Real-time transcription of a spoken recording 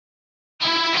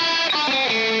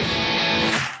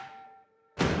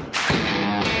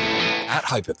At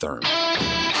Hypertherm,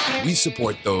 we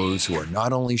support those who are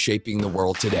not only shaping the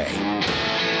world today,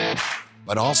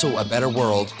 but also a better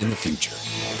world in the future.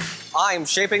 I'm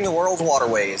shaping the world's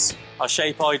waterways. I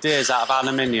shape ideas out of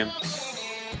aluminium.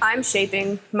 I'm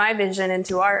shaping my vision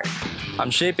into art. I'm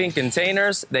shaping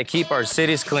containers that keep our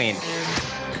cities clean.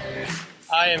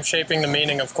 I am shaping the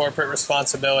meaning of corporate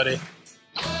responsibility.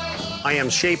 I am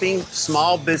shaping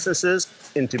small businesses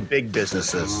into big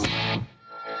businesses.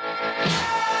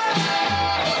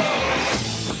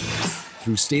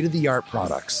 Through state-of-the-art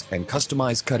products and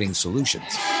customized cutting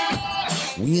solutions,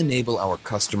 we enable our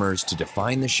customers to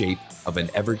define the shape of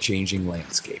an ever-changing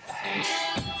landscape.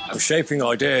 I'm shaping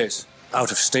ideas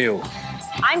out of steel.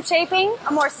 I'm shaping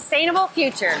a more sustainable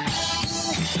future.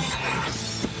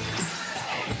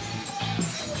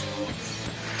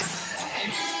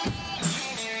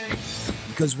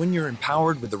 Because when you're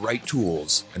empowered with the right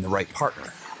tools and the right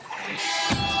partner,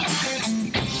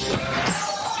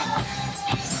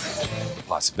 the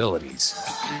possibilities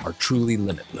are truly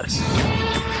limitless.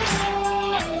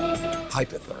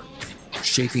 Hypertherm,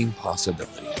 shaping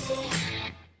possibility.